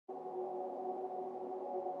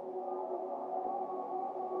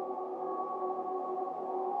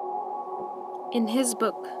In his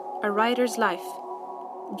book, A Writer's Life,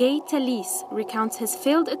 Gay Talese recounts his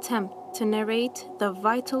failed attempt to narrate the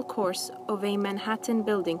vital course of a Manhattan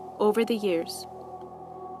building over the years.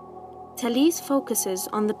 Talese focuses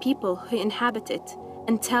on the people who inhabit it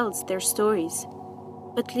and tells their stories,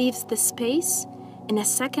 but leaves the space in a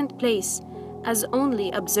second place as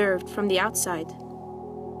only observed from the outside.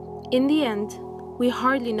 In the end, we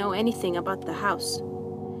hardly know anything about the house.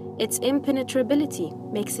 Its impenetrability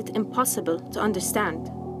makes it impossible to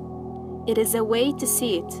understand. It is a way to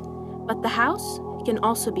see it, but the house can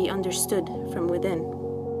also be understood from within.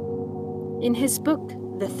 In his book,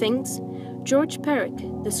 The Things, George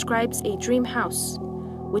Perec describes a dream house,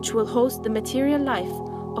 which will host the material life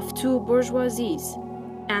of two bourgeoisies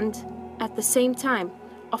and, at the same time,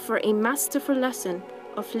 offer a masterful lesson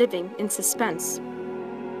of living in suspense.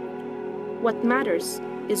 What matters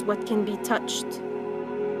is what can be touched,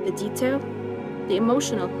 the detail, the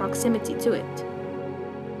emotional proximity to it.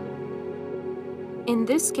 In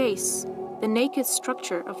this case, the naked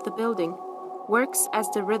structure of the building works as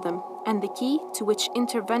the rhythm and the key to which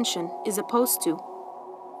intervention is opposed to.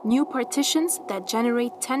 New partitions that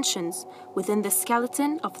generate tensions within the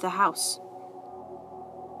skeleton of the house.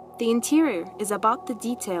 The interior is about the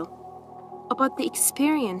detail, about the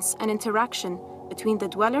experience and interaction between the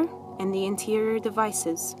dweller and the interior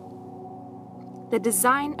devices. The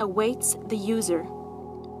design awaits the user,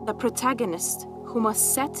 the protagonist who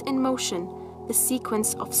must set in motion the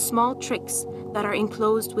sequence of small tricks that are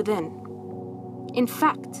enclosed within. In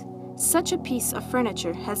fact, such a piece of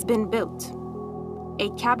furniture has been built. A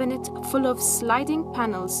cabinet full of sliding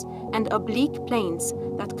panels and oblique planes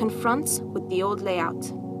that confronts with the old layout.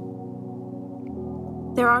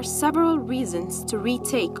 There are several reasons to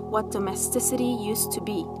retake what domesticity used to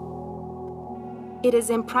be. It is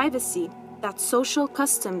in privacy that social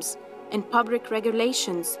customs and public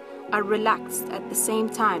regulations are relaxed at the same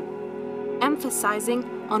time, emphasizing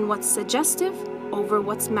on what's suggestive over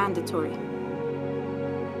what's mandatory.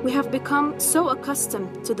 We have become so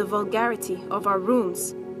accustomed to the vulgarity of our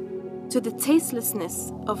rooms, to the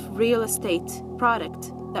tastelessness of real estate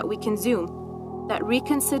product that we consume, that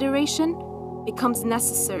reconsideration becomes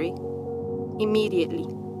necessary immediately.